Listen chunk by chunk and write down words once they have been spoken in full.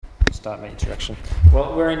start my introduction.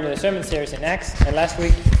 Well, we're in the sermon series in Acts, and last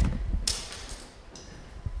week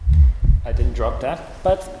I didn't drop that,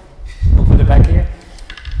 but we'll put it back here.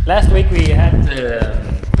 Last week we had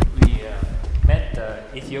met the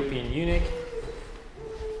Ethiopian eunuch,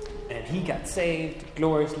 and he got saved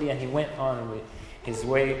gloriously, and he went on with his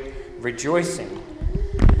way rejoicing.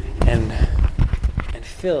 And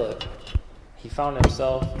Philip, he found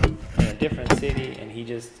himself in a different city, and he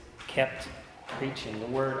just kept preaching the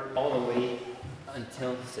word all the way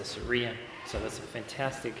until Caesarea. So that's a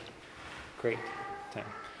fantastic, great time.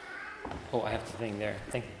 Oh, I have the thing there.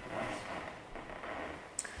 Thank you.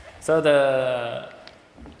 So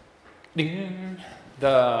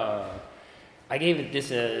I gave it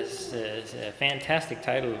this a fantastic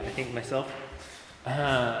title, I think myself.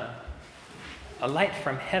 A light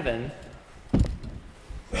from heaven.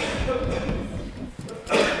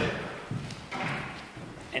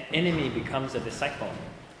 An enemy becomes a disciple.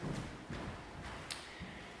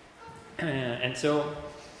 And so,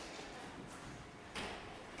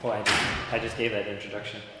 I just gave that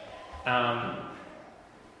introduction.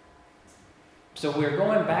 So we're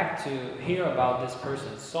going back to hear about this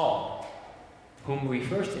person, Saul, whom we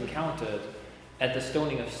first encountered at the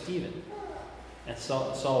stoning of Stephen. And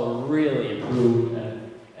Saul really improved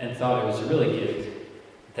and thought it was really good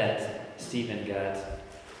that Stephen got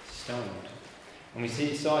stoned. And we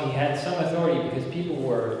saw he had some authority because people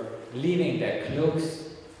were leaving their cloaks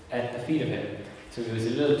at the feet of him. So he was a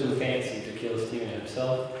little too fancy to kill Stephen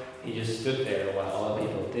himself. He just stood there while other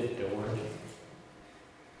people did the work.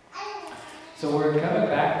 So we're coming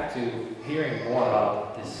back to hearing more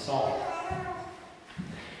about this Saul.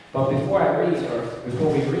 But before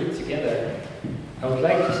we read together, I would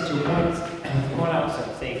like just to point out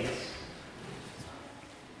some things,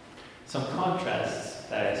 some contrasts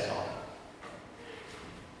that I saw.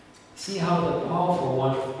 See how the powerful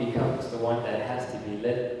one becomes the one that has to be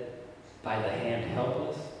led by the hand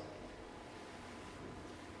helpless?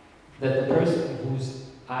 That the person whose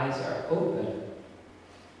eyes are open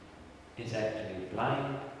is actually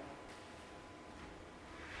blind.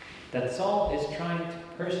 That Saul is trying to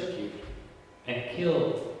persecute and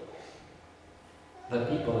kill the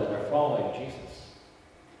people that are following Jesus.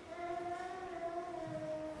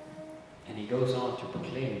 And he goes on to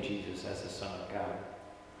proclaim Jesus as the Son of God.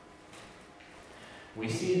 We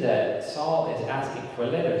see that Saul is asking for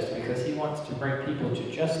letters because he wants to bring people to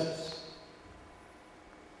justice.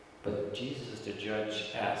 But Jesus, the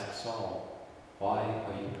judge, asks Saul, "Why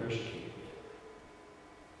are you persecuted?"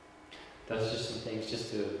 That's just some things,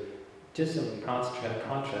 just some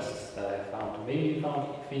contrasts that I found. Maybe you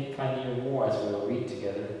find even more as we'll read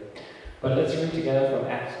together. But let's read together from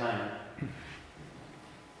Acts 9.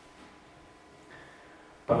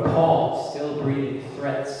 But Paul, still breathing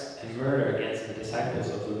threats and murder against the disciples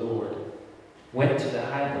of the Lord, went to the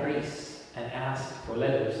high priest and asked for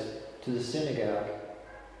letters to the synagogue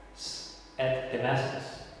at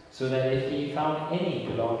Damascus, so that if he found any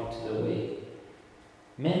belonging to the way,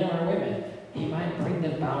 men or women, he might bring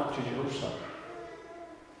them bound to Jerusalem.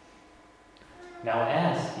 Now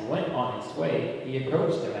as he went on his way, he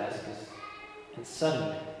approached Damascus, and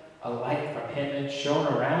suddenly a light from heaven shone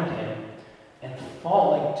around him, and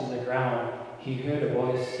falling to the ground, he heard a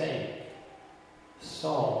voice saying,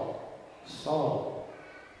 "Saul, Saul,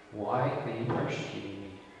 why are you persecuting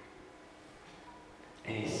me?"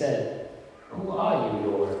 And he said, "Who are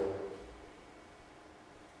you, Lord?"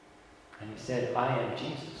 And he said, "I am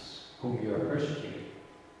Jesus, whom you are persecuting.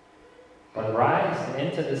 But rise and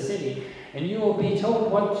enter the city, and you will be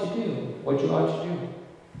told what you ought to do."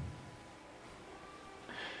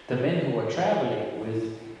 The men who were traveling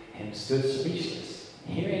with him stood speechless,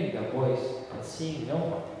 hearing the voice, but seeing no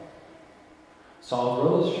one. Saul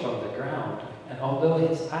rose from the ground, and although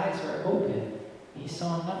his eyes were open, he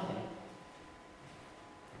saw nothing.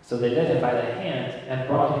 So they led him by the hand and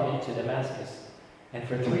brought him into Damascus. And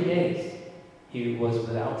for 3 days he was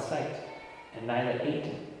without sight, and neither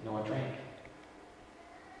ate nor drank.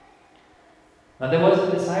 Now there was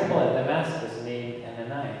a disciple at Damascus named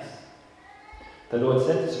Ananias. The Lord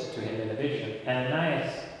said to him in a vision,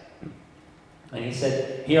 "Ananias." And he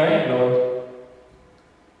said, "Here I am, Lord."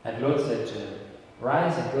 And the Lord said to him,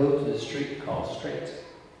 "Rise and go to the street called Straight,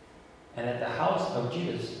 and at the house of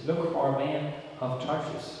Judas look for a man of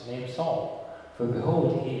Tarsus named Saul, for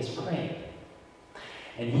behold, he is praying.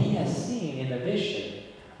 And he has seen in a vision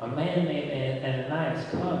a man named Ananias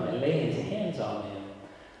come and lay his hands on him,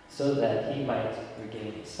 so that he might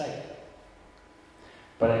regain his sight."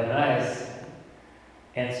 But Ananias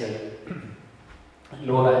answered,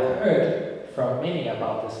 "Lord, I've heard from many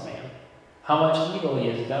about this man, how much evil he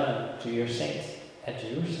has done to your saints at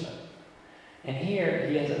Jerusalem. And here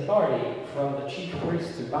he has authority from the chief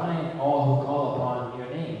priest to bind all who call upon your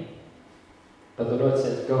name. But the Lord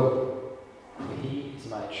says, go, for he is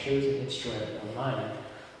my chosen instrument of mine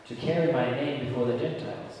to carry my name before the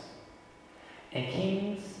Gentiles, and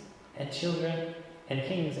kings and the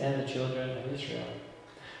children of Israel.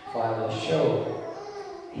 For I will show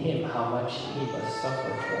him how much he must suffer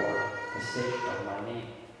for the sake of my name.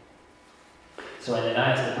 So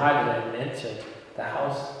Ananias departed and entered the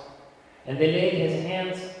house, and he laid his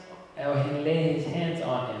hands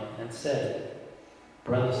on him and said,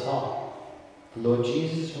 Brother Saul, the Lord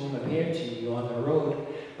Jesus, whom appeared to you on the road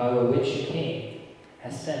by which you came,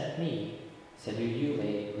 has sent me, so that you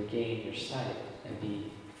may regain your sight and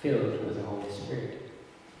be filled with the Holy Spirit.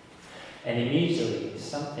 And immediately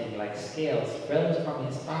something like scales fell from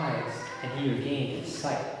his eyes, and he regained his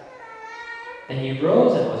sight. Then he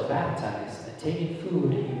rose and was baptized, and taking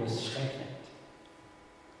food he was strengthened.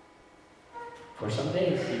 For some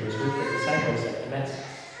days he was with the disciples at Damascus,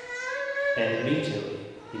 and immediately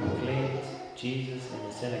he proclaimed Jesus in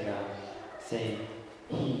the synagogue, saying,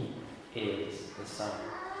 He is the Son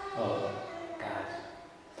of God.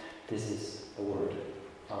 This is the word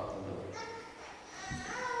of the Lord.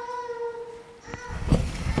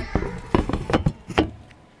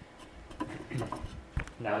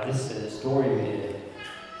 Now this story is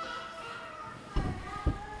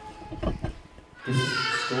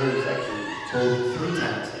actually told 3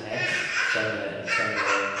 times in Acts. Some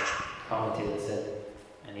commentators said,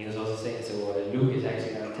 and he was also saying, so Luke is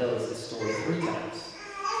actually going to tell us this story 3 times.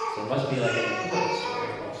 So it must be like an important story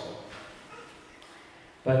also.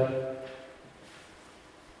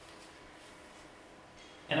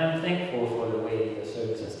 And I'm thankful for the way the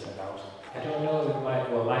service has turned out. I don't know if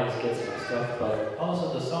mine gets my stuff, but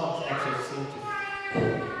also the songs actually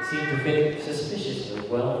seem to fit suspiciously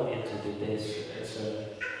well into today's sermon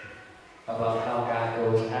about how God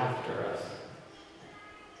goes after us.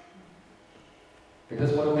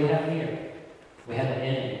 Because what do we have here? We have an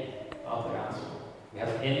enemy of the gospel. We have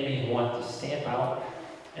an enemy who wants to stamp out.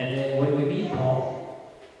 And then when we meet Paul,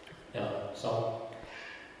 Saul,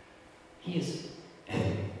 he is...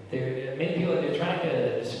 Many people are trying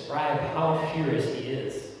to describe how furious he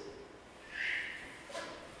is.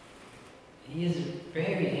 He is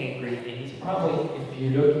very angry, and he's probably, if you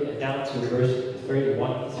look down to verse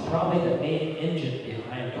 31, he's probably the main engine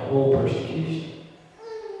behind the whole persecution.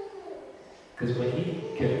 Because when he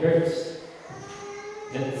converts,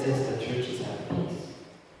 then it says the churches have peace.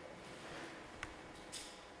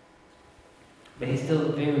 But he's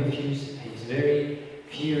still very furious. He's very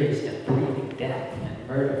furious and breathing death and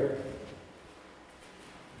murder.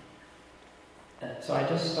 So I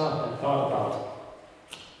just stopped and thought about,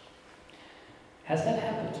 has that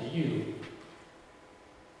happened to you?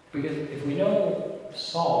 Because if we know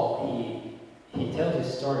Saul, he tells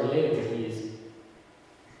his story later that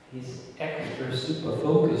he's extra super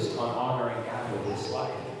focused on honoring God with his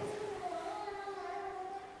life.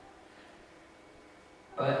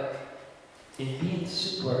 But in being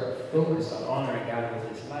super focused on honoring God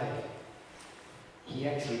with his life, he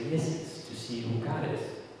actually misses to see who God is.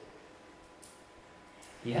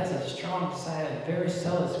 He has a strong desire and very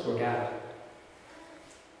zealous for God.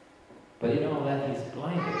 But in all that, he's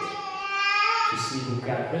blinded to see who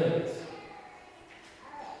God really is.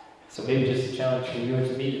 So maybe just a challenge for you and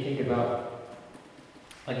to me to think about,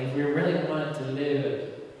 like if we really wanted to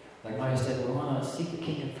live, like Maya said, we want to seek the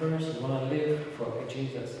kingdom first, we want to live for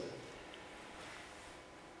Jesus.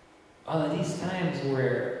 All of these times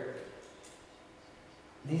where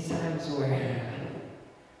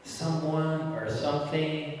someone or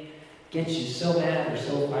something gets you so mad or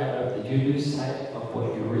so fired up that you lose sight of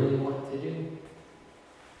what you really want to do,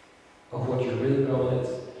 of what your real goal is.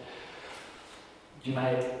 You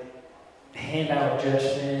might hand out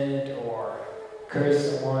judgment or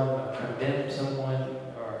curse someone or condemn someone,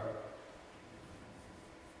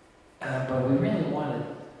 but we really wanted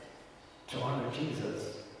to honor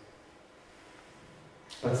Jesus.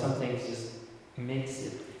 But some things just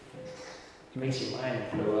makes your mind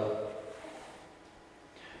blow up.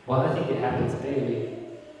 Well, I think it happens daily.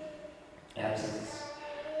 It happens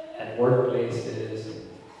at workplaces,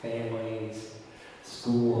 families,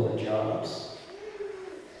 school, and jobs.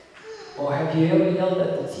 Or have you ever yelled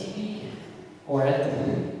at the TV or at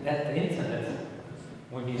the internet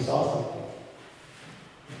when you saw something?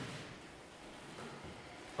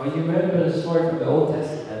 Or you remember the story from the Old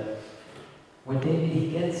Testament when David,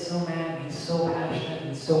 he gets so mad, he's so passionate,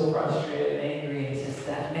 he's so frustrated and angry, and he says,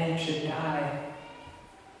 that man should die.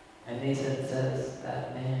 And Nathan says,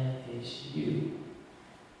 that man is you.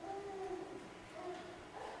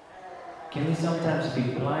 Can we sometimes be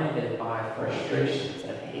blinded by frustrations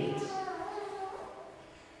and hate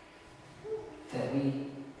that we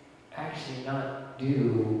actually not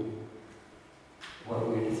do what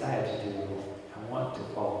we decide to do and want to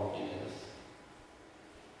follow Jesus?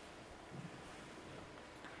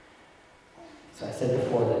 So I said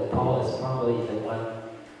before that Paul is probably the one,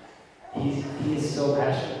 he is so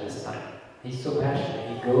passionate this time. He's so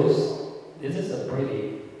passionate. He goes, this is a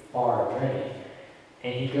pretty far journey,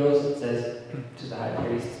 and he goes and says to the high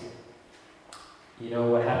priest, you know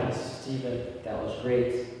what happened to Stephen? That was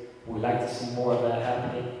great. We'd like to see more of that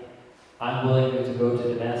happening. I'm willing to go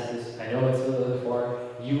to Damascus. I know it's a little bit far.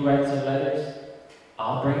 You write some letters.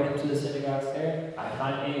 I'll bring them to the synagogues there. I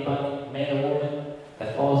find anybody, man or woman,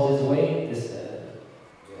 that follows this way, this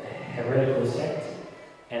heretical sect,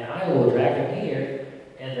 and I will drag them here,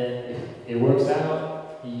 and then if it works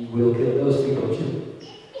out, he will kill those people too.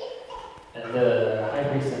 And the high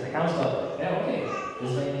priest and the council are like, yeah, okay,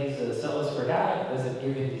 this man needs to sell us for God, doesn't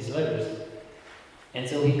give him these letters. And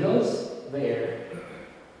so he goes there,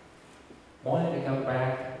 wanting to come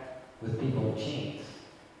back with people in chains.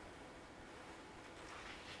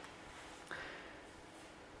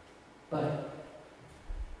 But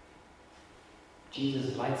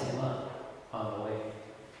Jesus lights him up on the way.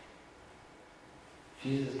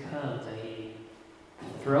 Jesus comes and he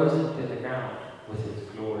throws him to the ground with his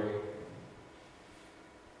glory.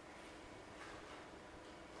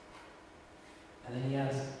 And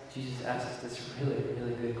then Jesus asks this really,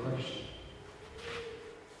 really good question.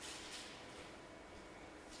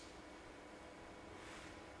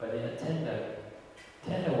 But in a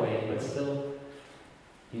tender way, but still,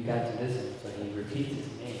 you got to listen. So he repeats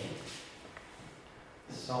his name.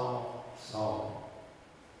 Saul, Saul,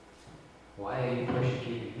 why are you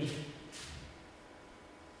persecuting me?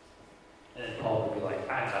 And then Paul would be like,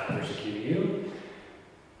 I'm not persecuting you.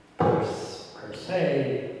 Per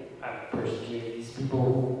se, I'm persecuting these people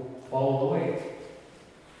who follow the way.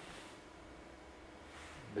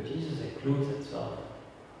 But Jesus includes himself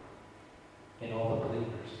in all the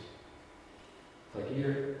believers. It's like,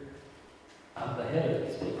 I'm the head of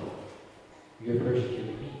these people. You're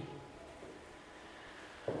persecuting me.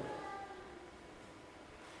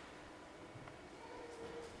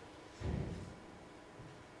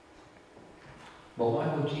 But why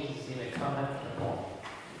would Jesus even come after Paul?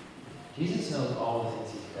 Jesus knows all the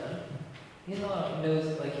things he's done. He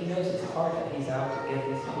knows his heart that he's out to get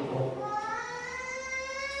these people.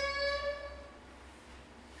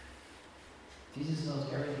 Jesus knows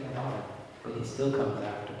everything about him, but he still comes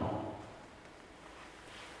after Paul.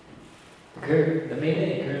 The main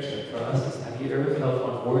encouragement for us is, have you ever felt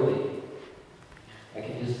unworthy? I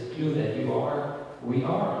can just conclude that we are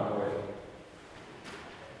unworthy.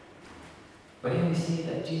 But here we see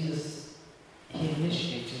that Jesus, he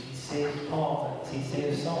initiates and he saves Paul, he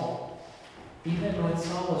saves Saul. Even when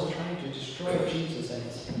Saul was trying to destroy Jesus and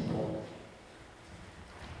his people.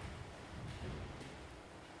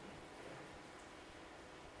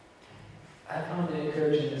 I found it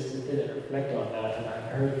encouraging just to reflect on that, and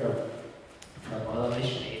I've heard from other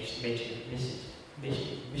mission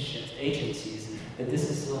agencies that this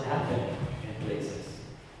is still happening in places.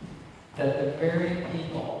 That the very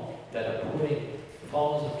people that are putting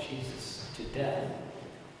followers of Jesus to death,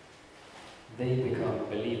 they become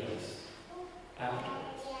believers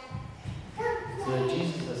afterwards. So that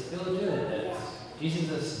Jesus is still doing this. Jesus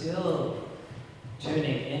is still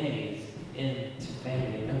turning enemies into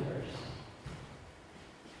family members.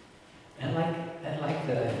 And like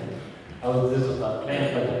this was not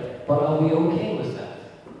planned, but are we okay with that?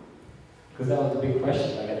 Because that was the big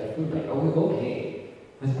question at the food bank. Are we okay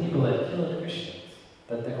with people that kill Christians?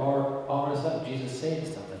 That they are all of a sudden Jesus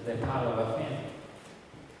saves them, that they're part of a family.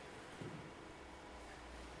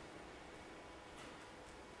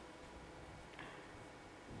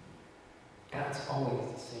 God's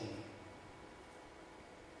always the same.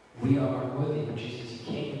 We are unworthy, but Jesus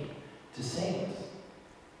came to save us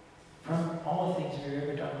from all the things we've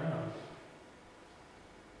ever done wrong.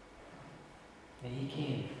 And he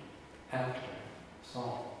came after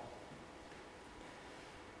Saul.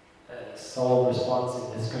 Saul responds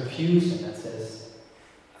in this confusion that says,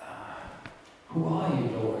 who are you,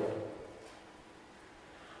 Lord?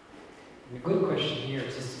 And the good question here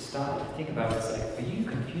is just to stop and think about it. It's like, are you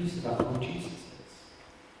confused about who Jesus is?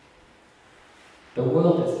 The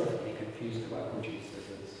world is definitely confused about who Jesus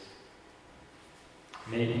is.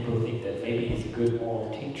 Many people think that maybe he's a good moral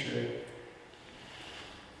teacher.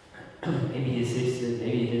 Maybe he existed,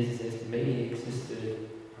 maybe he existed.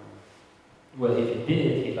 Well, if he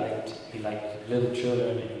did, he liked little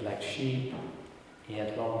children, and he liked sheep. He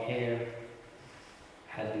had long hair.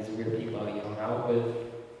 had these weird people he hung out with.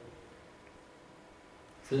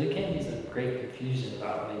 So there can be some great confusion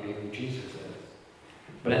about maybe who Jesus is.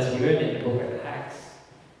 But as we read in the book of Acts,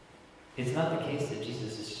 it's not the case that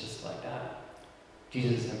Jesus is just like that.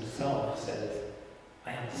 Jesus himself says,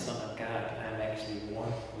 I am the Son of God. I am actually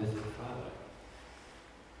one with the Father.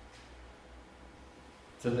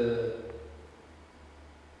 So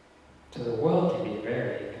the world can be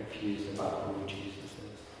very confused about who Jesus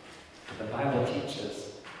is. But the Bible teaches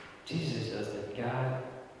Jesus does that God,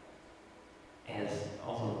 as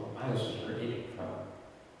also Miles was reading from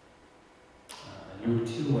Luke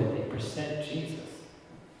 2, when they present Jesus,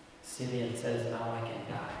 Simeon says, now I can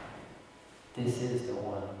die. This is the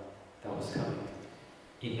one that was coming.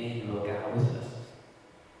 Emmanuel, God with us.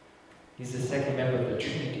 He's the second member of the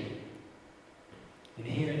Trinity. And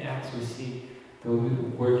here in Acts we see the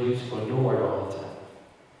word used for Lord all the time.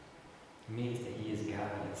 It means that he is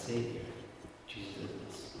God and Savior. Jesus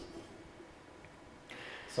is.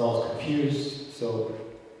 Saul's confused, so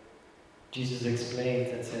Jesus explains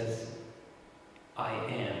and says, I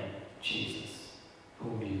am Jesus,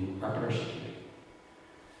 whom you are persecuting.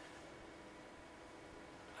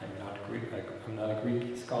 I'm not a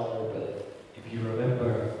Greek scholar, but if you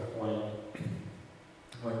remember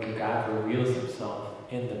when God reveals himself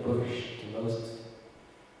in the bush to Moses,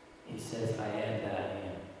 he says, I am that I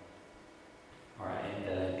am. Or I am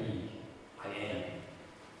that I be.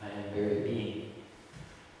 I am very being.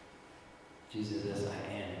 Jesus says,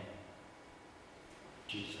 I am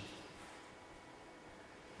Jesus,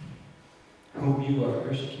 whom you are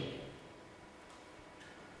persecuting.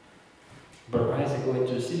 But rise and go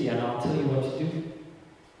into the city, and I'll tell you what to do.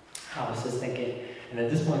 I was just thinking, and at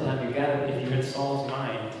this point in time, if you're in Saul's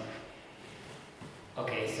mind,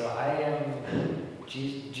 okay, so I am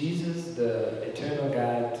Jesus, the eternal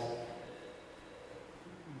God,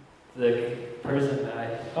 the person that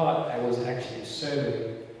I thought I was actually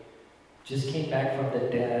serving, just came back from the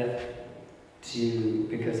dead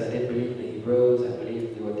because I didn't believe that he rose. I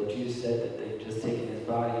believed what the Jews said, that they'd just taken his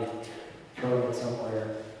body, thrown it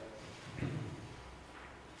somewhere.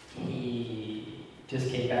 He just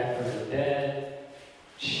came back from the dead,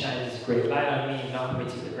 shined this great light on me, knocked me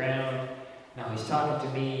to the ground. Now he's talking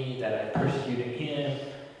to me that I persecuted him.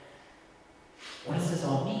 What does this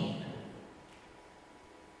all mean?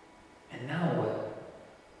 And now what?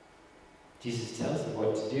 Jesus tells him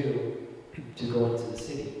what to do to go into the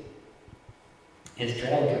city. His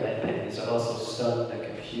travel companions are also stunned and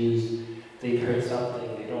confused. They've heard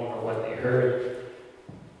something, they don't know what they heard.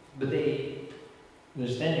 But they're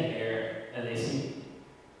standing there and they see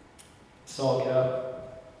Saul get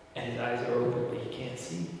up and his eyes are open but he can't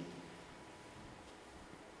see.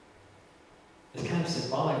 It's kind of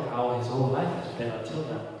symbolic of how his whole life has been until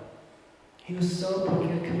now. He was so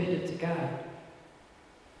committed to God,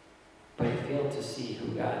 but he failed to see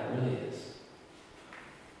who God really is.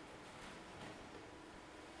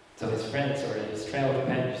 So his friends or his travel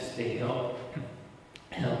companions, they help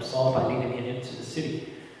Saul by leading him into the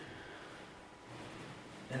city.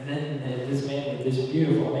 And then this man with this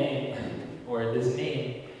beautiful name, or this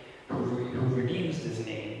name, who redeems this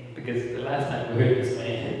name, because the last time we heard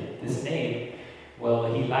this name,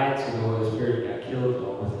 well, he lied to the Holy Spirit and got killed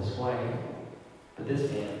along with his wife. But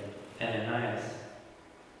this man, Ananias,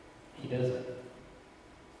 he doesn't.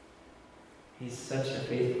 He's such a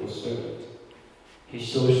faithful servant. He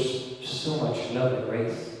shows so much love and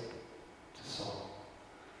grace to Saul.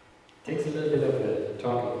 It takes a little bit of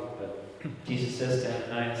talking, but Jesus says to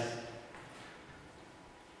Ananias,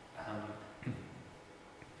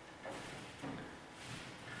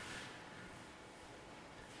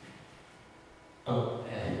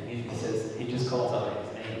 he just calls out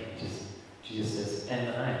his name. Jesus says,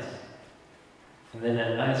 Ananias. And then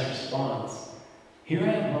Ananias responds, here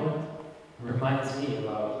I am, Lord. Reminds me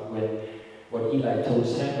about what Eli told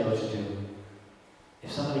Samuel to do.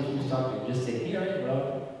 If somebody keeps talking, just say, here I am,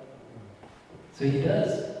 Lord. So he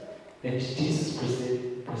does. Then Jesus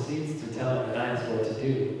proceeds to tell Ananias what to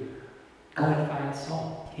do. Go and find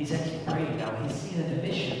Saul. He's actually praying now. He's seen a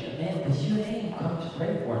vision. A man with your name come to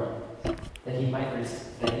pray for him, that he might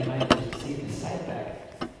receive his sight back.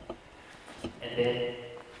 And then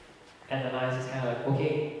Ananias is kind of like,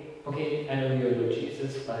 okay, I know you're Lord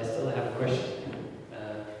Jesus, but I still have a question.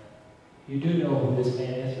 You do know who this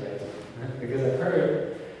man is, right? Because I've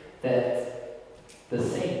heard that the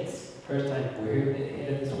saints, first time we're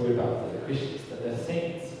hearing this word about the Christians, that the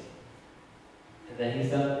saints, and that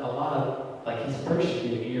he's done a lot of, he's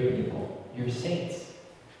persecuting your people, your saints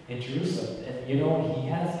in Jerusalem. And he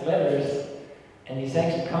has letters, and he's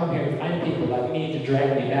actually come here to find people like me to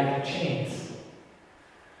drag me back in chains.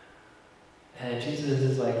 And Jesus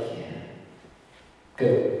is like,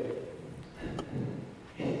 go.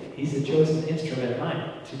 He's the chosen instrument of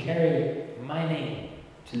mine to carry my name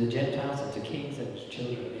to the Gentiles and to kings and to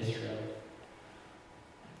children of Israel.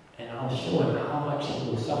 And I'll show him how much he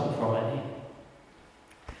will suffer for my name.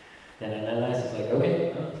 Then Ananias is like,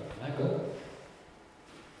 okay, I go.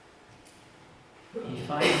 He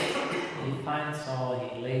finds Saul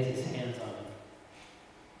and he lays his hands on him.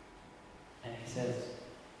 And he says,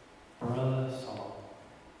 Brother Saul.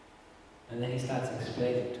 And then he starts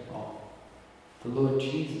explaining to Paul, the Lord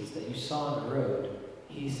Jesus that you saw on the road,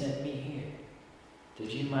 he sent me here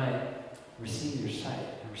that you might receive your sight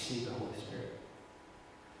and receive the Holy Spirit.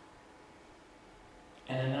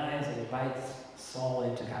 And Ananias invites Saul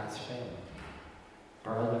into God's family.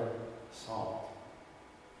 Brother Saul.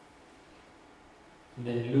 And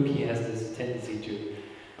then Luke, he has this tendency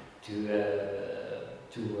to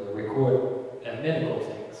record medical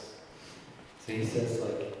things. So he says,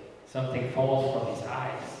 like, something falls from his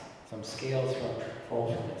eyes. Some scales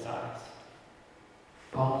fall from his eyes.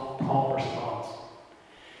 Paul responds.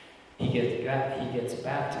 He gets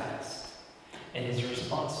baptized. And his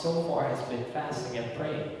response so far has been fasting and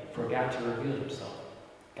praying for God to reveal himself.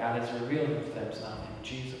 God has revealed himself in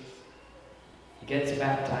Jesus. He gets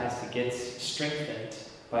baptized, he gets strengthened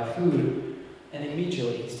by food, and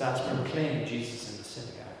immediately he starts proclaiming Jesus in the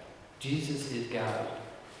synagogue. Jesus is God.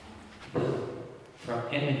 From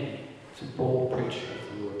enemy to bold preaching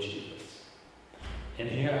of the Lord Jesus. And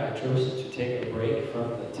here I chose to take a break from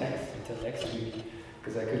the text until next week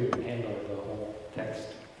because I couldn't handle the whole text.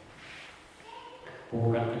 But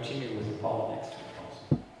we're going to continue with Paul next week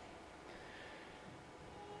also.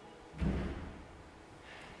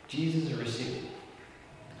 Jesus received.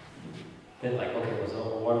 Then okay,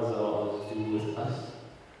 so what does all this do with us?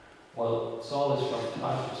 Well, Saul is from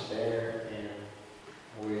Tarsus there, and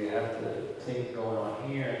we have the things going on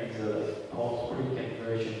here, and these are Paul's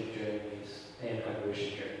pre-conversion journeys and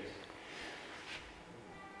conversion journeys.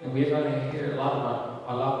 And we're going to hear a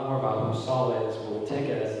lot more about who Saul is. We'll take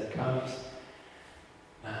it as it comes.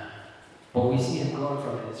 But we see him going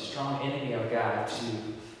from a strong enemy of God to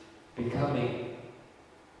becoming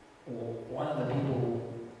one of the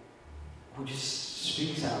people who just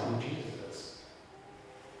speaks out who Jesus is.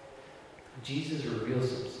 Jesus reveals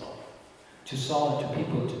himself to Saul and to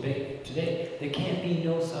people today. There can't be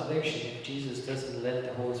no salvation if Jesus doesn't let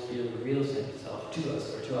the Holy Spirit reveal himself to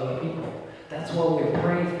us or to other people. That's why we're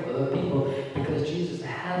praying for other people, because Jesus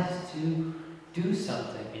has to do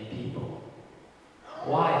something in people.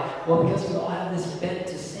 Why? Well, because we all have this bent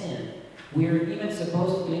to sin. We're even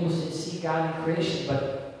supposed to be able to see God in creation,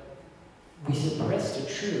 but we suppress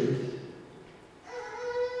the truth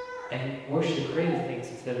and worship created things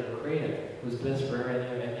instead of a creator who's blessed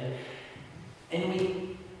forever. And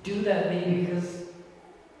we do that maybe because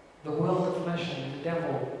the world of flesh and the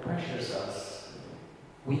devil pressures us.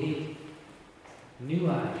 We need new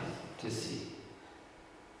eyes to see.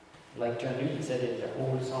 Like John Newton said in the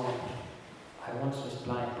old song, I once was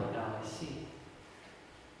blind, but now I see.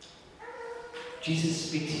 Jesus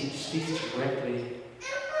speaks directly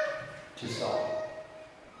to Saul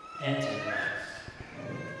and to Ananias.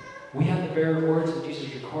 We have the very words of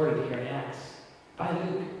Jesus recorded here in Acts by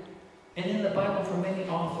Luke and in the Bible from many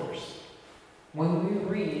authors. When we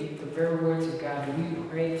read the very words of God, do we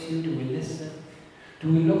pray to? Do we listen?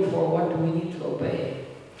 Do we look for what do we need to obey?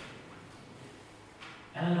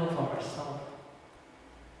 I don't know for myself.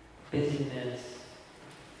 Busyness,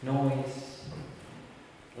 noise,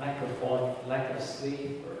 lack of fun, lack of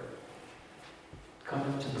sleep, or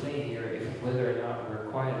coming to play here, if whether or not we're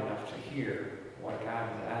quiet enough to hear what God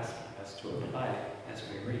is asking us to apply as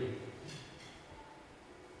we read.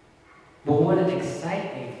 But what an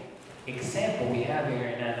exciting example we have here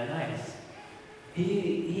in Ananias.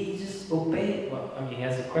 He just obeyed, he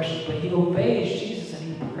has a question, but he obeys Jesus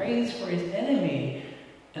and he prays for his enemy,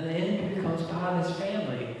 and the enemy becomes part of his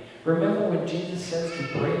family. Remember when Jesus says to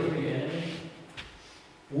pray for your enemy?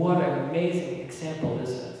 What an amazing example this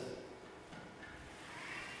is.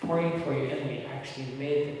 Praying for your enemy actually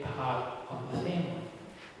made them part of the family.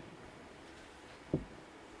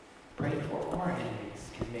 Praying for our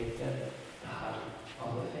enemies can make them part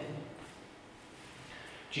of the family.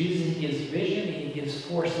 Jesus gives vision, he gives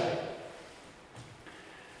foresight.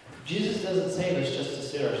 Jesus doesn't save us just to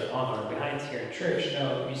sit on our behinds here in church.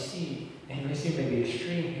 No, we see maybe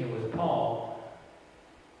extreme here with Paul.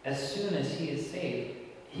 As soon as he is saved,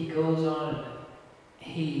 he goes on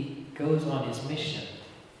his mission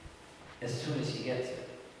as soon as he gets it.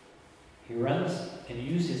 He runs and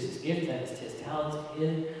uses his gift and his talents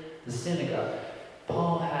in the synagogue.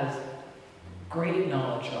 Paul has great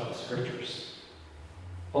knowledge of the scriptures.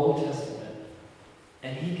 Old Testament,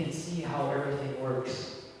 and he can see how everything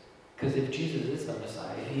works. Because if Jesus is the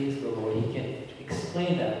Messiah, if he is the Lord, he can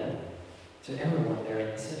explain that to everyone there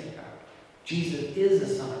in the synagogue. Jesus is the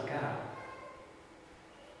Son of God.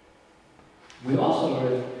 We also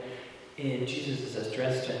learn in Jesus'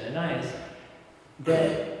 address to Ananias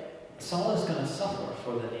that Saul is going to suffer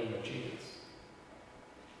for the name of Jesus.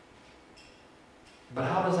 But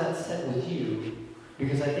how does that sit with you?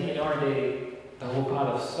 Because I think in our day, the whole part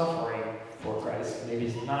of suffering for Christ maybe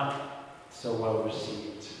is not so well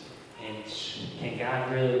received. And can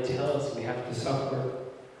God really tell us we have to suffer?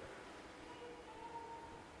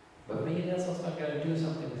 But maybe that's also got to do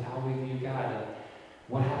something with how we view God and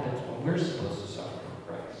what happens when we're supposed to suffer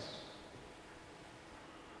for Christ.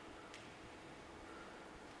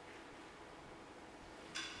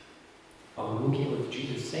 Are we okay with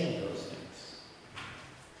Jesus saying those things?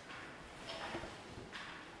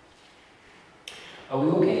 Are we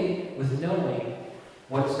okay with knowing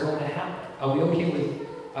what's going to happen? Are we okay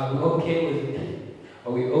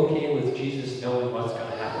with Jesus knowing what's going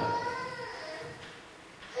to happen?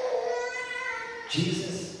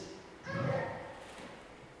 Jesus,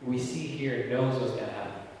 we see here, knows what's going to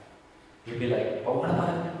happen. You'd be like, but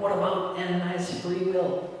what about Ananias' free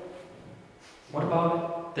will? What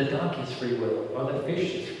about the donkey's free will? Or the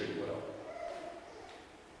fish's free will?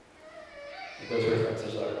 Those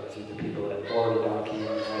references are to the people that bore the donkey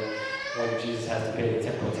when Jesus has to pay the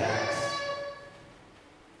temple tax.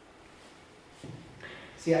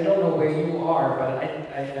 See, I don't know where you are, but I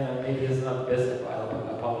maybe this is not the best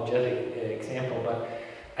apologetic example, but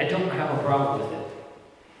I don't have a problem with it.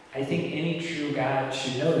 I think any true God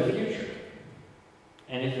should know the future.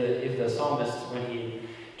 And if the psalmist, when he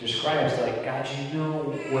describes, like, God, you know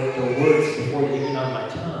what the words before they're even on my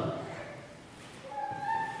tongue.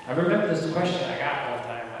 I remember this question I got one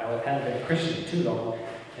time. I hadn't been a Christian too long,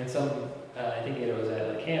 and I think it was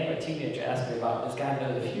at a camp, a teenager asked me about, does God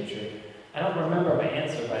know the future? I don't remember my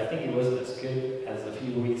answer, but I think it wasn't as good as a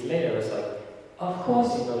few weeks later. It was like, of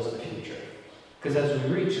course he knows the future. Because as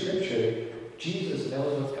we read Scripture, Jesus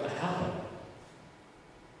knows what's going to happen.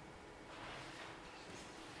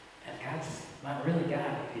 And God's not really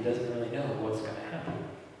God if he doesn't really know what's going to happen.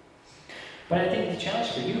 But I think the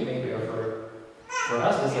challenge for you maybe, or for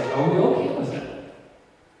us, is like, are we okay with that?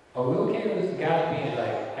 Are we okay with God being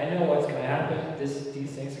like, I know what's going to happen,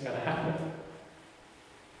 these things are going to happen?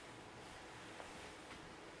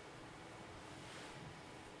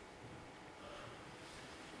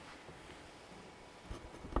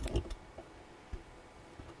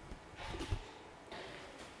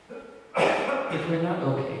 If we're not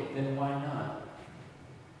okay, then why not?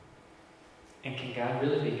 And can God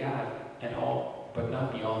really be God and all, but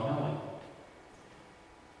not be all-knowing?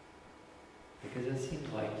 Because it seems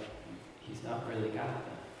like he's not really God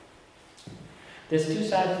then. There's two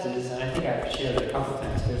sides to this, and I think I've shared it a couple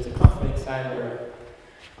times. There's the comforting side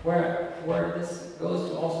where this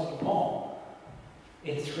goes to also to Paul.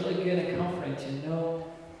 It's really good and comforting to know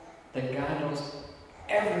that God knows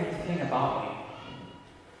everything about me.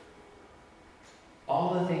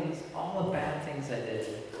 All the things, all the bad things I did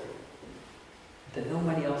that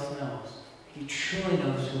nobody else knows. He truly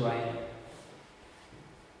knows who I am.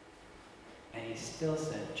 And he still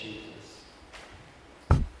sent Jesus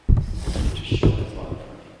to show his love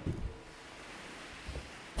for me.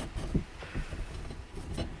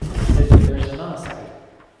 He said there's another side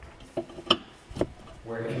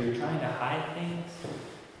where if you're trying to hide things,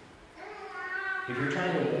 if you're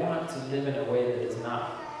trying to want to live in a way that is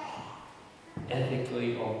not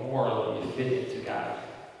ethically or morally fitting to God,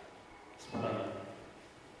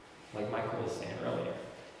 like Michael was saying earlier,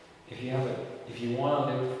 if you want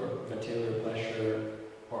to live for material pleasure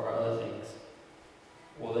or other things,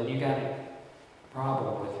 well then you got a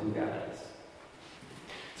problem with who God is.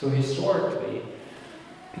 So historically,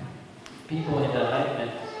 people in the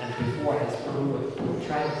Enlightenment and before has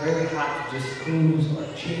tried very hard to just prove or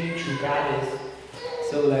change who God is,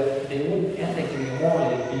 so that they wouldn't ethically and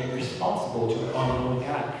morally be responsible to an all-knowing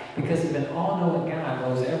God. Because if an all-knowing God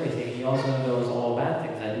knows everything, he also knows all bad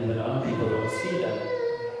things I do, but other people don't see them.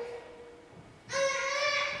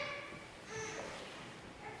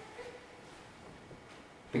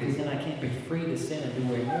 Because then I can't be free to sin and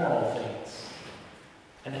do immoral things.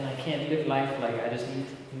 And then I can't live life like I just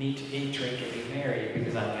need to eat, drink, and be married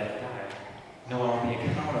because I'm going to die. No, I'll be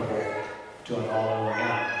accountable to an all-knowing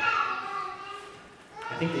God.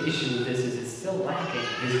 I think the issue with this is it's still lacking,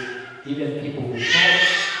 because even people who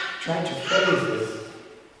try to phrase this,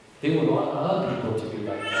 they would want other people to be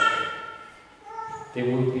like that. They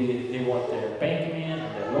want their bank man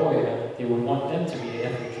and their lawyer, they would want them to be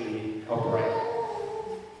ethically upright.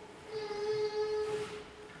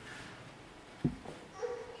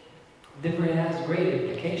 It has great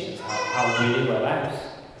implications, how we live our lives.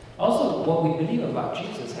 Also, what we believe about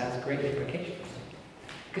Jesus has great implications.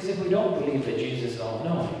 Because if we don't believe that Jesus is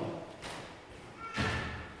all-knowing,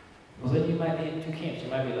 well, then you might be in two camps. You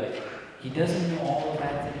might be like, he doesn't know all the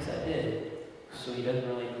bad things I did, so he doesn't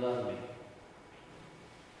really love me.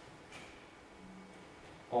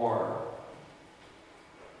 Or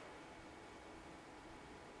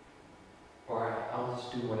I'll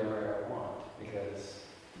just do whatever I want because.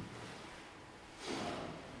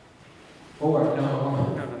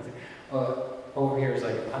 Over here is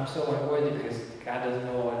like, I'm so unworthy because God doesn't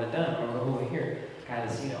know what I've done. Or over here, God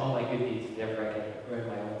has seen all my good deeds, therefore I can earn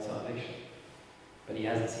my own salvation. But he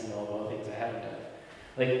hasn't seen all the things I haven't done.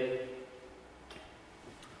 Like,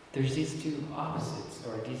 there's these two opposites,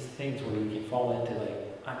 or these things where you can fall into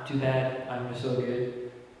like, I'm too bad, I'm so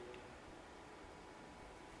good.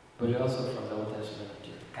 But also from the Old Testament,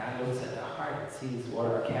 God looks at the heart and sees what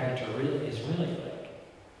our character really is really like.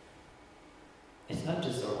 It's not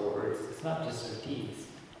just our words, it's not just our deeds.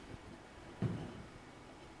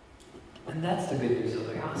 And that's the good news of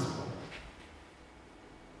the gospel.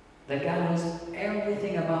 That God knows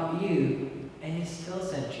everything about you, and he still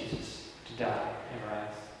sent Jesus to die and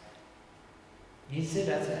rise. He sits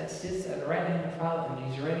at the right hand of the Father,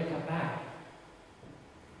 and he's ready to come back.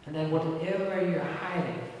 And then whatever you're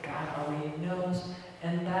hiding, God already knows,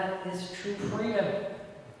 and that is true freedom.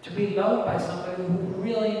 To be loved by somebody who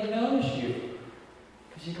really knows you.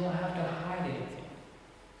 Because you don't have to hide anything.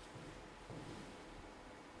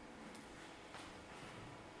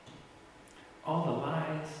 All the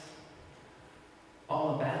lies,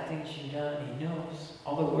 all the bad things you've done, he knows.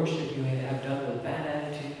 All the worship you have done with bad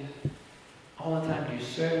attitudes. All the time you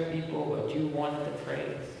serve people, but you wanted the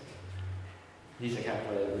praise. These are kind of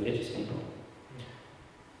for the religious people.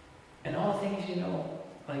 And all the things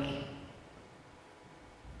like,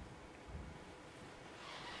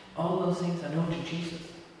 all those things are known to Jesus.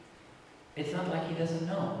 It's not like he doesn't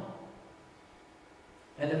know.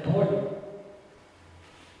 And the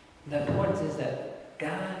importance is that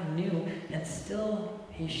God knew, and still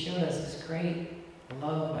he showed us his great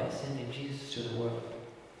love by sending Jesus to the world.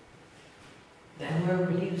 That whoever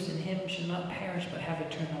believes in him should not perish but have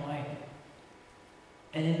eternal life.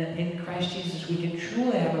 And in Christ Jesus we can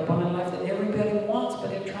truly have abundant life that everybody wants, but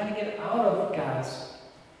they're trying to get out of God's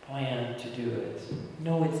plan to do it.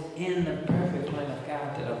 No, it's in the perfect plan of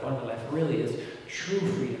God that abundant life really is true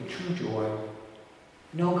freedom, true joy,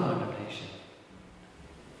 no condemnation,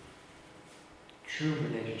 true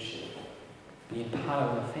relationship, being part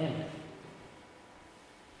of a family.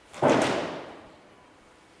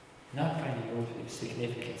 Not finding your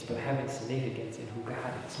significance, but having significance in who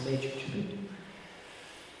God has made you to be.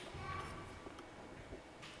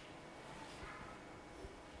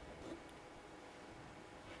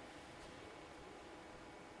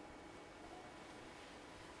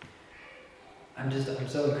 I'm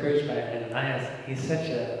so encouraged by Ananias. He's such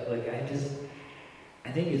a,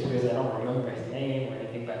 I think it's because I don't remember his name or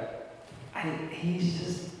anything, but I think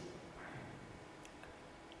he's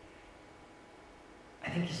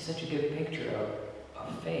such a good picture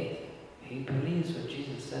of faith. He believes what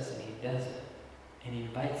Jesus says and he does it. And he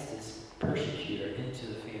invites this persecutor into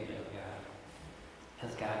the family of God.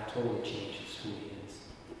 As God totally changes who he is.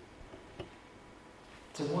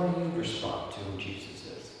 So what do you respond to who Jesus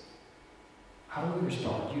is? How do we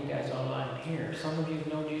respond? You guys online here, some of you have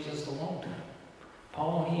known Jesus a long time.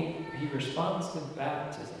 Paul, he responds to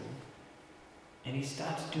baptism. And he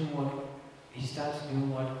starts doing what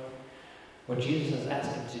Jesus has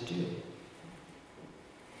asked him to do.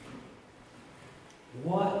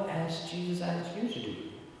 What has Jesus asked you to do?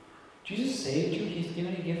 Jesus saved you. He's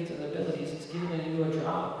given you gifts and abilities. He's given you a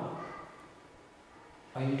job.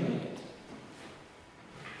 Are you doing it?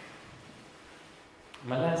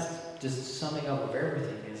 My last, just summing up of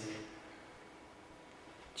everything is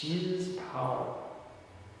Jesus' power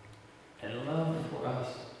and love for us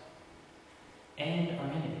and our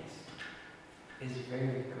enemies is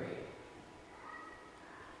very great.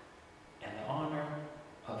 And the honor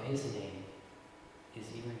of his name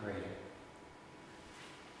is even greater.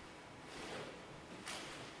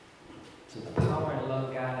 So the power and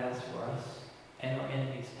love God has for us and our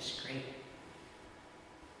enemies is great.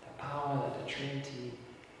 The power that the Trinity,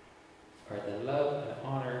 or the love and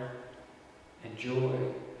honor and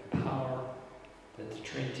joy and power that the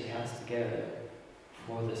Trinity has together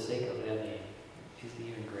for the sake of their name is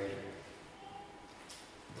even greater.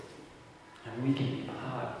 And we can be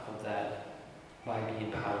part of that by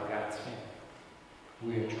being part of God's family.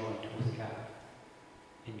 We are joined with God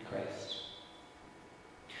in Christ.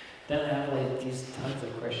 Then I have these tons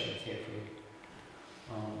of questions here for you.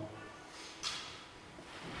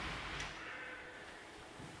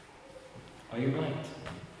 Are you blind?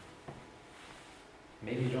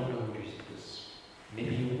 Maybe you don't know who Jesus is.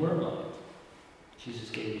 Maybe you were blind. Jesus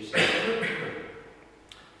gave you sight.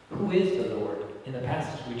 Who is the Lord? In the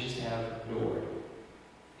passage we just have Lord.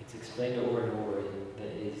 It's explained over and over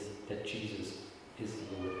that Jesus is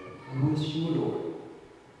the Lord. Who is your Lord?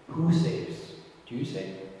 Who saves? Do you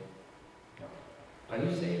save? No. Are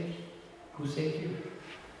you saved? Who saved you?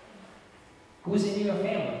 Who's in your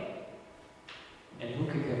family? And who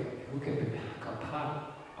can become part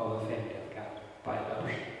of the family of God by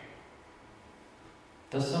adoption?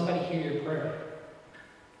 Does somebody hear your prayer?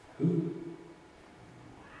 Who?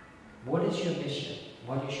 What is your mission?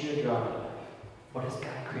 What is your job in life? What has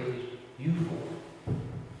God created you for?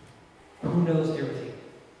 Who knows everything?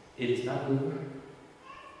 It is not Google.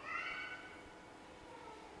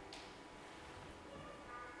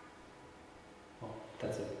 Well,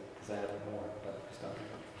 that's it, because I have more, but I stopped.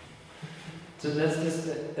 So that's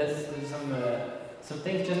some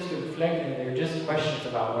things just to reflect, and they're just questions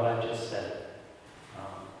about what I just said.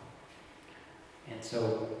 And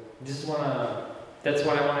so, that's what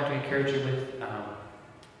I wanted to encourage you with.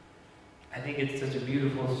 I think it's such a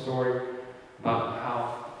beautiful story about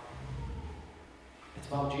how it's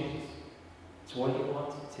about Jesus. It's what he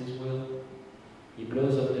wants, it's his will. He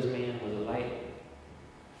blows up this man with a light.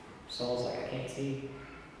 Saul's like, I can't see.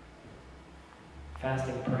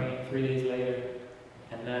 Fasting, praying, 3 days later,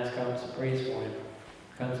 Ananias comes and prays for him.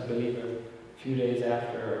 Becomes a believer. A few days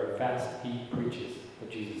after a fast, he preaches that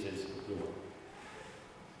Jesus is Lord.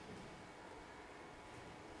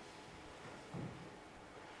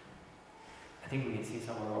 I think we can see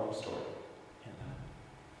some of our own story in that.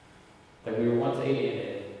 That we were once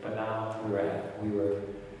alienated, but now we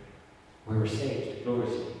were saved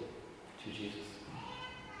gloriously to Jesus.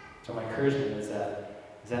 So my encouragement is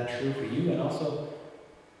that true for you? And also,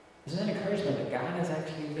 is an encouragement that God has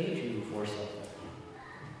actually made you for something.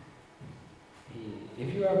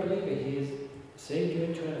 If you are a believer, he has saved you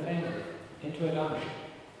into a family, into adoption,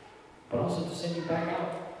 but also to send you back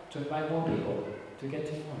out to invite more people to get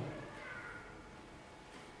to know him.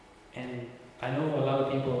 And I know a lot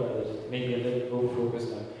of people are maybe a little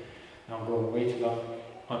over-focused on going way too long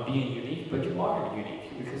on being unique, but you are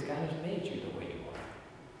unique because God has made you the way you are,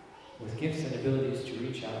 with gifts and abilities to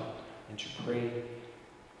reach out and to pray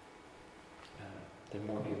that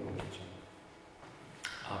more people will reach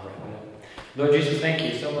out. All right, well, Lord Jesus, thank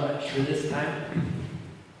you so much for this time.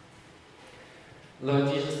 Lord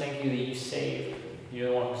Jesus, thank you that you save.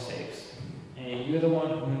 You're the one who saves. And you're the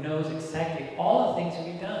one who knows exactly all the things that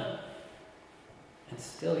we've done. And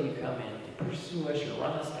still you come in, you pursue us, you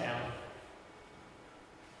run us down.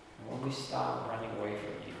 And when we stop running away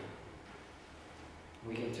from you,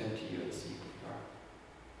 we can turn to you and see who you are.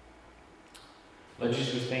 Lord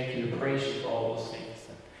Jesus, thank you, praise you for all those things.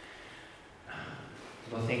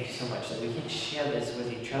 Lord, thank you so much that we can share this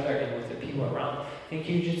with each other and with the people around. Thank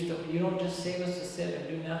you, you don't just save us to sit and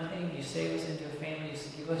do nothing. You save us into a family. You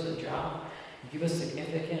give us a job. You give us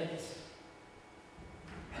significance.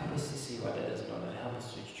 Help us to see what that is, Lord, and help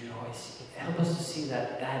us to rejoice. Help us to see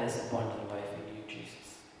that is abundant life in you,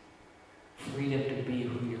 Jesus. Freedom to be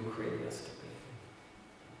who you created us to be.